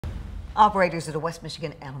Operators at a West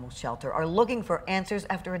Michigan animal shelter are looking for answers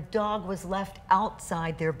after a dog was left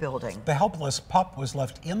outside their building. The helpless pup was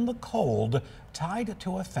left in the cold, tied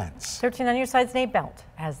to a fence. 13 on your side's Nate Belt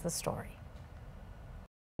has the story.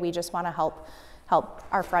 We just want to help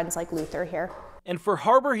our friends like Luther here. And for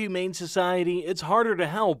Harbor Humane Society, it's harder to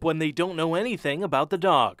help when they don't know anything about the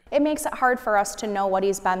dog. It makes it hard for us to know what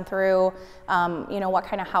he's been through, what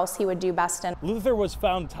kind of house he would do best in. Luther was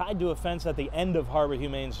found tied to a fence at the end of Harbor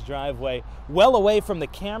Humane's driveway, well away from the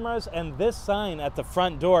cameras and this sign at the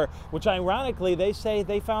front door, which ironically they say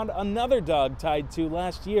they found another dog tied to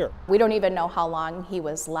last year. We don't even know how long he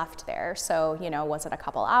was left there. So, was it a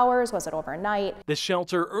couple hours? Was it overnight? The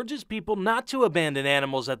shelter urges people not to abandon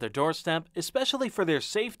animals at their doorstep, especially for their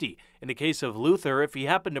safety. In the case of Luther, if he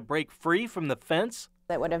happened to break free from the fence,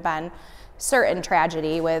 it would have been certain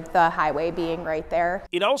tragedy with the highway being right there.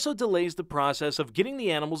 It also delays the process of getting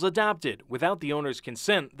the animals adopted. Without the owner's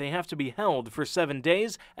consent, they have to be held for 7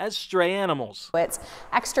 days as stray animals. It's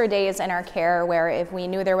extra days in our care where if we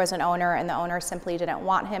knew there was an owner and the owner simply didn't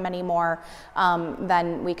want him anymore,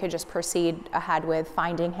 then we could just proceed ahead with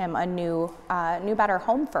finding him a new better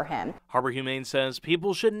home for him. Harbor Humane says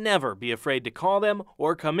people should never be afraid to call them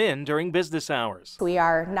or come in during business hours. We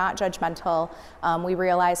are not judgmental. We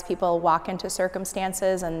realize people walk into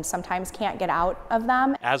circumstances and sometimes can't get out of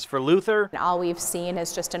them. As for Luther, all we've seen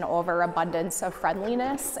is just an overabundance of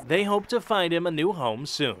friendliness. They hope to find him a new home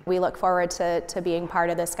soon. We look forward to being part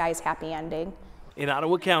of this guy's happy ending. In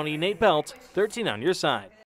Ottawa County, Nate Belt, 13 on your side.